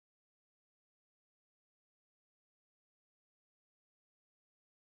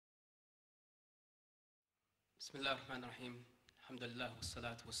Bismillah ar-Rahman ar-Rahim. Alhamdulillah wa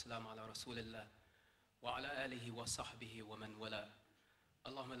salatu wa salam ala Rasulillah wa ala alihi wa sahbihi wa man wala.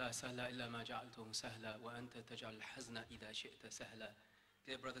 Allahumma la sahla illa ma ja'altuhu sahla wa anta taj'al al-hazna idha shi'ta sahla.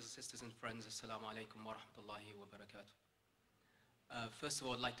 Dear brothers and sisters and friends, assalamu alaikum wa rahmatullahi wa barakatuh. First of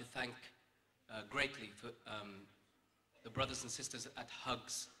all, I'd like to thank greatly for the brothers and sisters at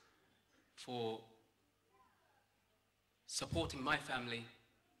HHUGS for supporting my family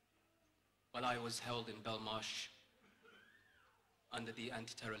while I was held in Belmarsh under the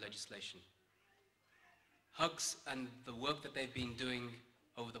anti-terror legislation. HHUGS and the work that they've been doing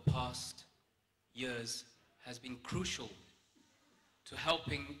over the past years has been crucial to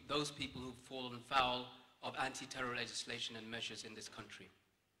helping those people who've fallen foul of anti-terror legislation and measures in this country.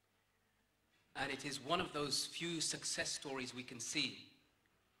 And it is one of those few success stories we can see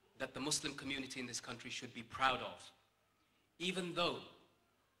that the Muslim community in this country should be proud of, even though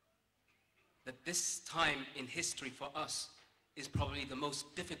that this time in history for us is probably the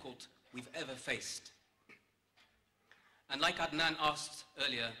most difficult we've ever faced. And like Adnan asked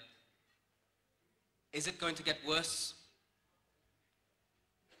earlier, is it going to get worse?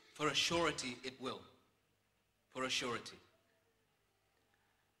 For a surety, it will. For a surety.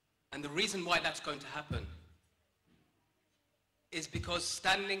 And the reason why that's going to happen is because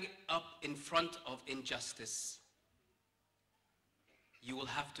standing up in front of injustice, you will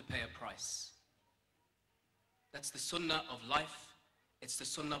have to pay a price. That's the sunnah of life. It's the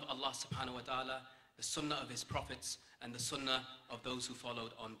sunnah of Allah subhanahu wa ta'ala, the sunnah of His prophets, and the sunnah of those who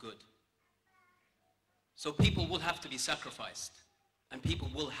followed on good. So people will have to be sacrificed, and people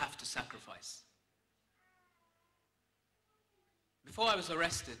will have to sacrifice. Before I was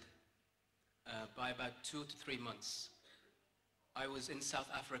arrested, by about 2 to 3 months, I was in South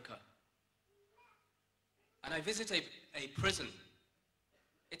Africa, and I visited a prison.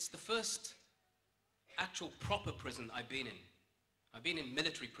 It's the first actual proper prison I've been in. I've been in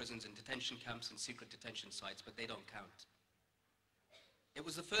military prisons and detention camps and secret detention sites, but they don't count. It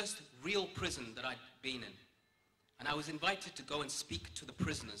was the first real prison that I'd been in, and I was invited to go and speak to the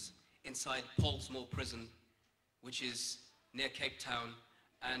prisoners inside Pollsmoor prison, which is near Cape Town,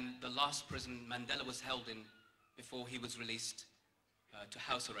 and the last prison Mandela was held in before he was released to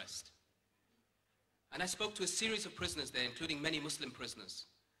house arrest. And I spoke to a series of prisoners there, including many Muslim prisoners,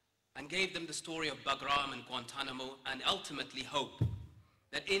 and gave them the story of Bagram and Guantanamo, and ultimately hope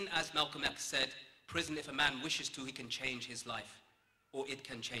that as Malcolm X said, prison, if a man wishes to, he can change his life, or it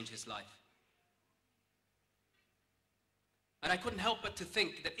can change his life. And I couldn't help but to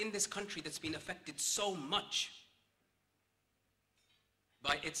think that in this country that's been affected so much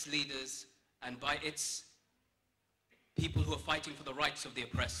by its leaders and by its people who are fighting for the rights of the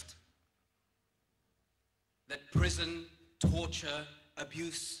oppressed, that prison, torture,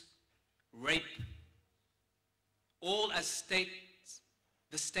 abuse, rape, all as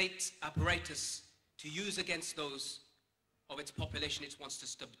the state's apparatus to use against those of its population it wants to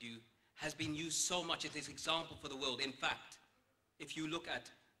subdue, has been used so much as an example for the world. In fact, if you look at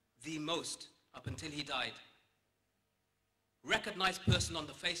the most, up until he died, recognized person on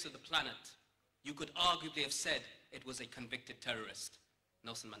the face of the planet, you could arguably have said it was a convicted terrorist,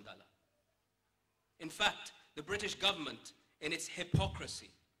 Nelson Mandela. In fact, the British government, in its hypocrisy,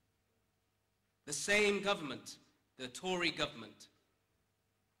 the same government, the Tory government,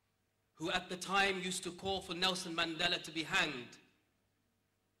 who at the time used to call for Nelson Mandela to be hanged,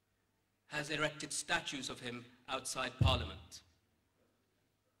 has erected statues of him outside Parliament.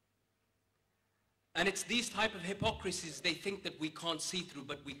 And it's these type of hypocrisies they think that we can't see through,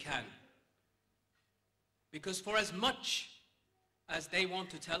 but we can. Because for as much as they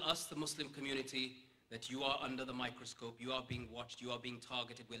want to tell us, the Muslim community, that you are under the microscope, you are being watched, you are being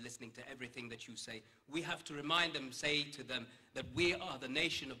targeted, we're listening to everything that you say, we have to remind them, say to them, that we are the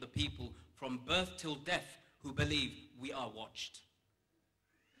nation of the people from birth till death who believe we are watched.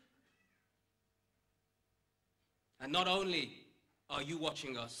 And not only are you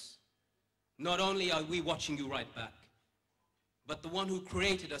watching us, not only are we watching you right back, but the one who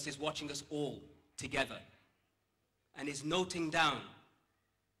created us is watching us all together and is noting down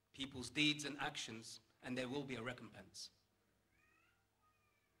people's deeds and actions, and there will be a recompense.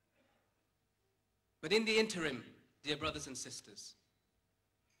 But in the interim, dear brothers and sisters,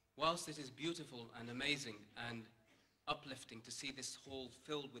 whilst it is beautiful and amazing and uplifting to see this hall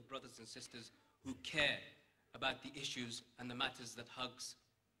filled with brothers and sisters who care about the issues and the matters that HHUGS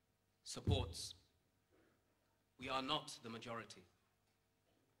supports, we are not the majority.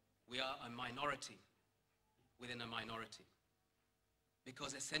 We are a minority within a minority.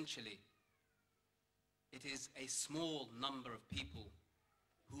 Because essentially, it is a small number of people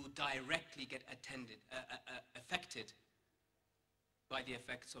who directly get affected by the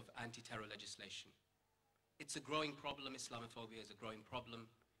effects of anti-terror legislation. It's a growing problem. Islamophobia is a growing problem.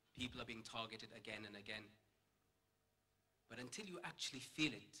 People are being targeted again and again. But until you actually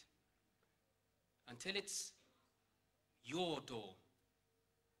feel it, until it's your door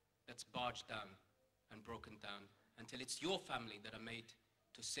that's barged down and broken down, until it's your family that are made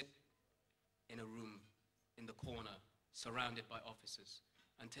to sit in a room in the corner surrounded by officers,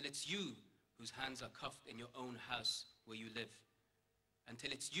 until it's you whose hands are cuffed in your own house where you live,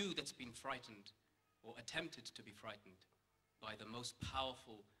 until it's you that's been frightened or attempted to be frightened by the most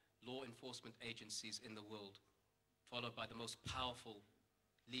powerful law enforcement agencies in the world, followed by the most powerful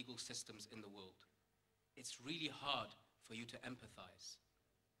legal systems in the world. It's really hard for you to empathize.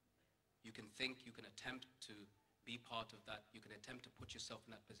 You can think, you can attempt to be part of that, you can attempt to put yourself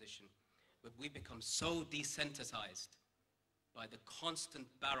in that position, but we become so desensitized by the constant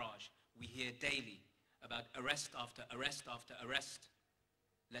barrage we hear daily about arrest after arrest after arrest,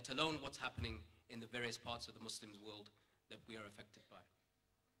 let alone what's happening in the various parts of the Muslim world that we are affected by.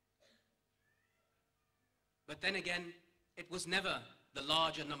 But then again, it was never the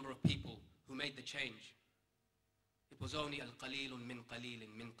larger number of people who made the change. It was only al-qalilun min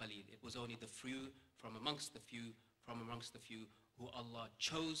qalilin min qalil. It was only the few from amongst the few from amongst the few who Allah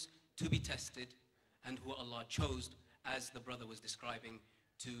chose to be tested and who Allah chose, as the brother was describing,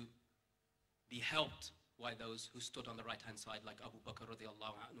 to be helped by those who stood on the right-hand side, like Abu Bakr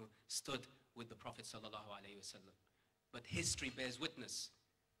radiallahu anhu stood with the Prophet sallallahu alayhi wasallam. But history bears witness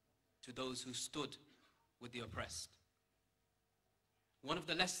to those who stood with the oppressed. One of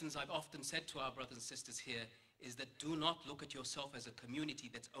the lessons I've often said to our brothers and sisters here is that do not look at yourself as a community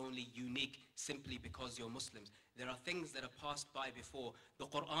that's only unique simply because you're Muslims. There are things that are passed by before. The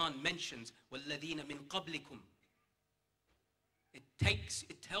Quran mentions وَالَّذِينَ مِن قَبْلِكُمْ.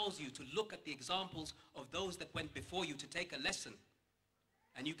 It tells you to look at the examples of those that went before you to take a lesson.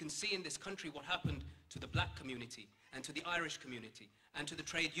 And you can see in this country what happened to the black community and to the Irish community and to the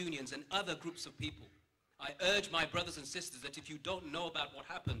trade unions and other groups of people. I urge my brothers and sisters that if you don't know about what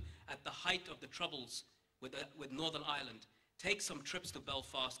happened at the height of the troubles with Northern Ireland, take some trips to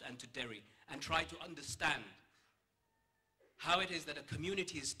Belfast and to Derry and try to understand how it is that a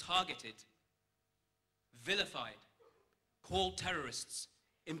community is targeted, vilified, called terrorists,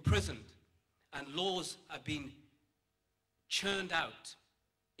 imprisoned, and laws are being churned out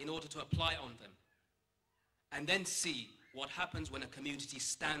in order to apply on them. And then see what happens when a community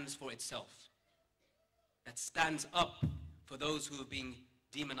stands for itself, that stands up for those who are being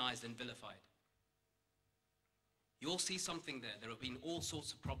demonized and vilified. You'll see something there. There have been all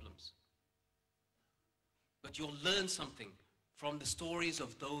sorts of problems. But you'll learn something from the stories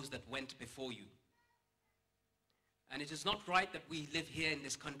of those that went before you. And it is not right that we live here in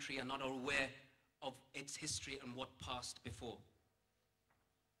this country and not aware of its history and what passed before.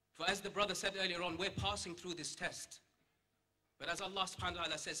 For as the brother said earlier on, we're passing through this test. But as Allah subhanahu wa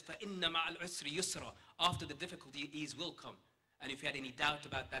ta'ala says, فَإِنَّ مَعَ الْعُسْرِ يُسْرًا, after the difficulty, ease will come. And if you had any doubt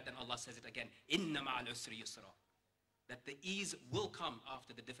about that, then Allah says it again, إِنَّ مَعَ الْعُسْرِ يُسْرًا, that the ease will come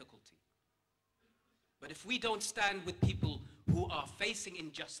after the difficulty. But if we don't stand with people who are facing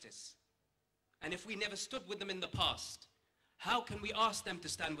injustice, and if we never stood with them in the past, how can we ask them to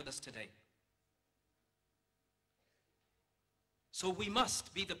stand with us today? So we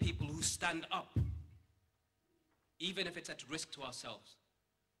must be the people who stand up, even if it's at risk to ourselves.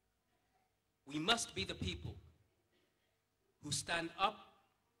 We must be the people who stand up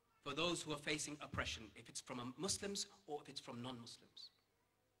for those who are facing oppression, if it's from Muslims or if it's from non-Muslims.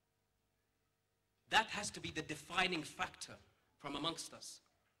 That has to be the defining factor from amongst us.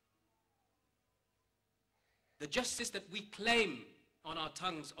 The justice that we claim on our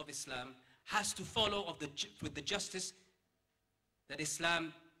tongues of Islam has to follow with the justice that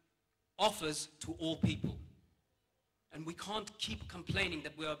Islam offers to all people. And we can't keep complaining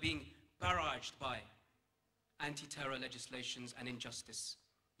that we are being barraged by anti-terror legislations and injustice,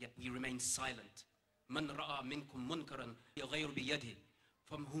 yet we remain silent. مَنْ رَأَى مِنْكُمْ مُنْكَرًا يَغَيْرُ بِيَدِهِ,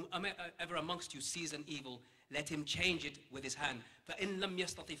 from whomever amongst you sees an evil, let him change it with his hand. فَإِنْ لَمْ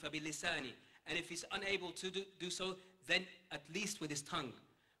يَسْتَطِعْ فَبِلِسَانِهِ, and if he's unable to do so, then at least with his tongue.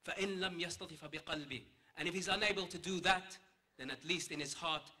 فَإِنْ لَمْ يَسْتَطِعْ فَبِقَلْبِهِ, and if he's unable to do that, then at least in his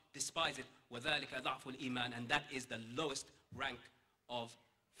heart despise it. وَذَلِكَ ضَعْفُ الْإِيمَانِ, and that is the lowest rank of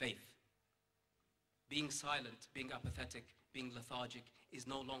faith. Being silent, being apathetic, being lethargic is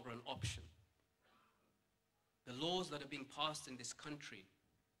no longer an option. The laws that are being passed in this country,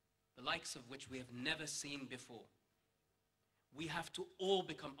 the likes of which we have never seen before, we have to all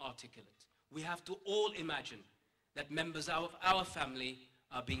become articulate. We have to all imagine that members of our family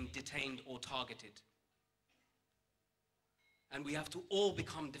are being detained or targeted. And we have to all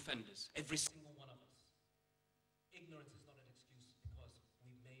become defenders, every single one of us. Ignorance is not an excuse because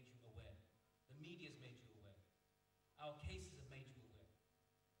we've made you aware. The media's made you aware. Our cases have made you aware.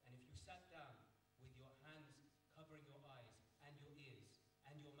 And if you sat down with your hands covering your eyes and your ears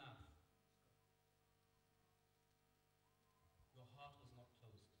and your mouth, your heart was not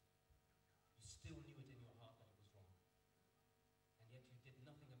closed. You still knew it in your heart that it was wrong. And yet you did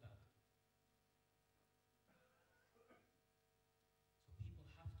nothing about it. So people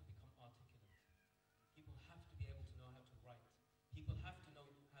have to become articulate. People have to be able to know how to write. People have to know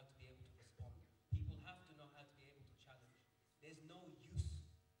how to be able to respond. People have to know how to be able to challenge. There's no use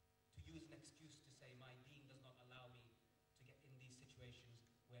to use an excuse to say my deen does not allow me to get in these situations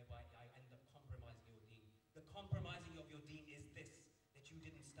whereby I end up compromising your deen. The compromising of your deen is this, that you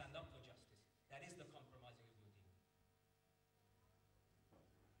didn't stand up for justice. That is the compromising of your deen.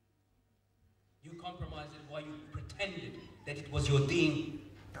 You compromised it while you pretended that it was your deen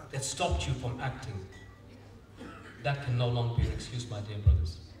that stopped you from acting. That can no longer be an excuse, my dear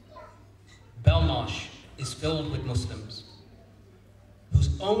brothers. Belmarsh is filled with Muslims whose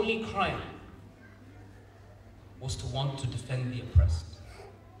only crime was to want to defend the oppressed.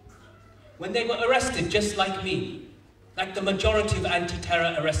 When they were arrested, just like me, like the majority of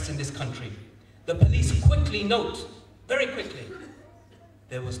anti-terror arrests in this country, the police quickly note, very quickly,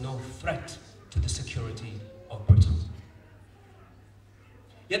 there was no threat to the security of Britain.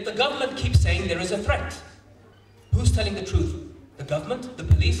 Yet the government keeps saying there is a threat. Who's telling the truth? The government? The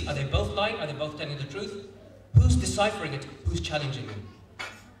police? Are they both lying? Are they both telling the truth? Who's deciphering it? Who's challenging them?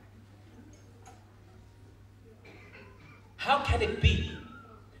 How can it be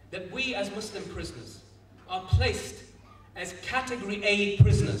that we as Muslim prisoners are placed as Category A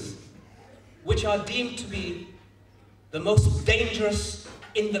prisoners, which are deemed to be the most dangerous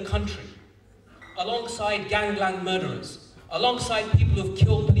in the country, alongside gangland murderers, alongside people who've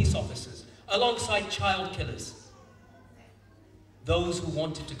killed police officers, alongside child killers? Those who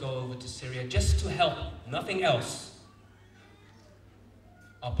wanted to go over to Syria just to help, nothing else,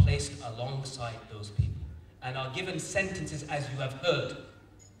 are placed alongside those people and are given sentences, as you have heard,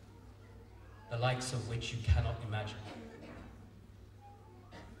 the likes of which you cannot imagine.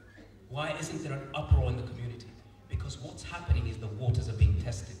 Why isn't there an uproar in the community? Because what's happening is the waters are being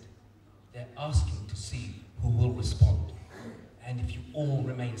tested. They're asking to see who will respond. And if you all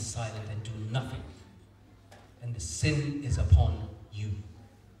remain silent and do nothing, then the sin is upon you.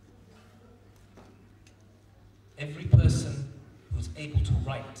 Every person who's able to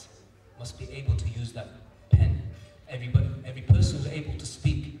write must be able to use that pen. Every person who's able to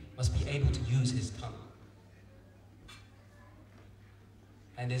speak must be able to use his tongue.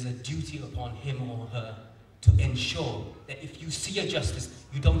 And there's a duty upon him or her to ensure that if you see a justice,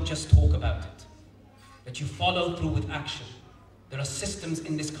 you don't just talk about it, that you follow through with action. There are systems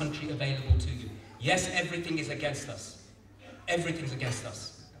in this country available to you. Yes, everything is against us. Everything's against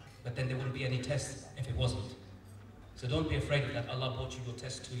us. But then there wouldn't be any test if it wasn't. So don't be afraid of that. Allah brought you your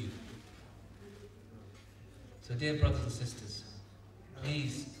test to you. So dear brothers and sisters,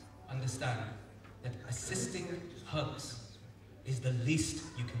 please understand that assisting HHUGS is the least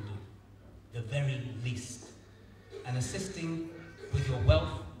you can do. The very least. And assisting with your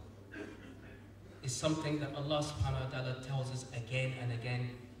wealth is something that Allah subhanahu wa ta'ala tells us again and again.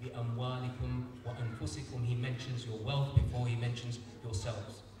 بِأَمْوَالِكُمْ وَأَنفُسِكُمْ. He mentions your wealth before he mentions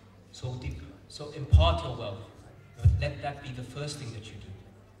yourselves. So impart your wealth, but let that be the first thing that you do.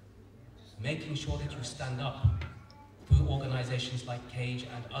 Making sure that you stand up through organizations like CAGE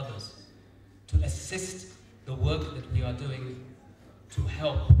and others to assist the work that we are doing to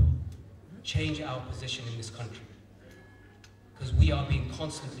help change our position in this country. Because we are being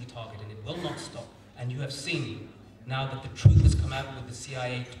constantly targeted. It will not stop. And you have seen now that the truth has come out with the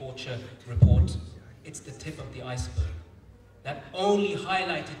CIA torture report. It's the tip of the iceberg. That only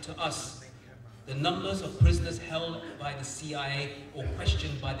highlighted to us the numbers of prisoners held by the CIA or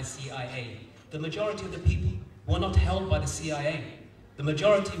questioned by the CIA. The majority of the people were not held by the CIA. The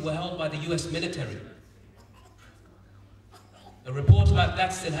majority were held by the US military. The report about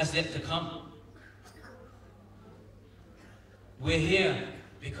that still has yet to come. We're here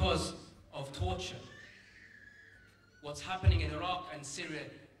because of torture. What's happening in Iraq and Syria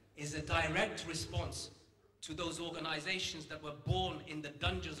is a direct response to those organizations that were born in the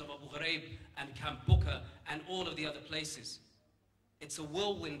dungeons of Abu Ghraib and Camp Booker and all of the other places. It's a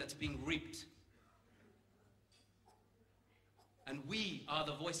whirlwind that's being reaped. And we are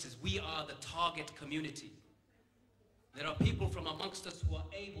the voices, we are the target community. There are people from amongst us who are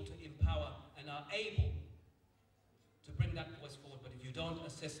able to empower and are able to bring bring that voice forward, but if you don't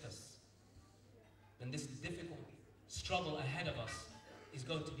assist us, then this difficult struggle ahead of us is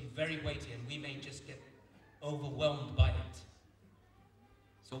going to be very weighty, and we may just get overwhelmed by it.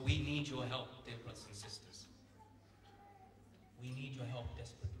 So we need your help, dear brothers and sisters. We need your help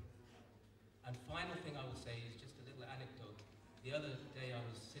desperately. And final thing I will say is just a little anecdote. The other day I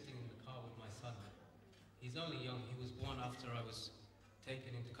was sitting in the car with my son. He's only young. He was born after I was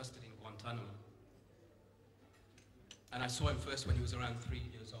taken into custody in Guantanamo. And I saw him first when he was around 3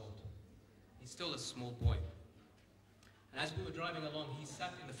 years old. He's still a small boy. And as we were driving along, he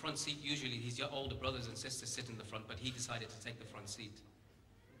sat in the front seat. Usually his older brothers and sisters sit in the front, but he decided to take the front seat.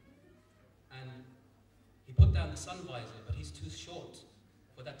 And he put down the sun visor, but he's too short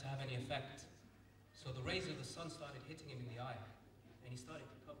for that to have any effect. So the rays of the sun started hitting him in the eye, and he started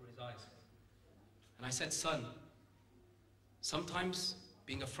to cover his eyes. And I said, son, sometimes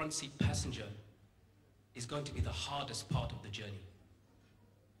being a front seat passenger is going to be the hardest part of the journey.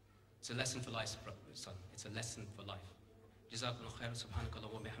 It's a lesson for life, son. It's a lesson for life. جزاكم الله خير. سبحانك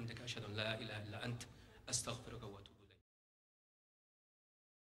اللهم وبحمدك أشهد أن لا إله إلا أنت أستغفرك وأتوب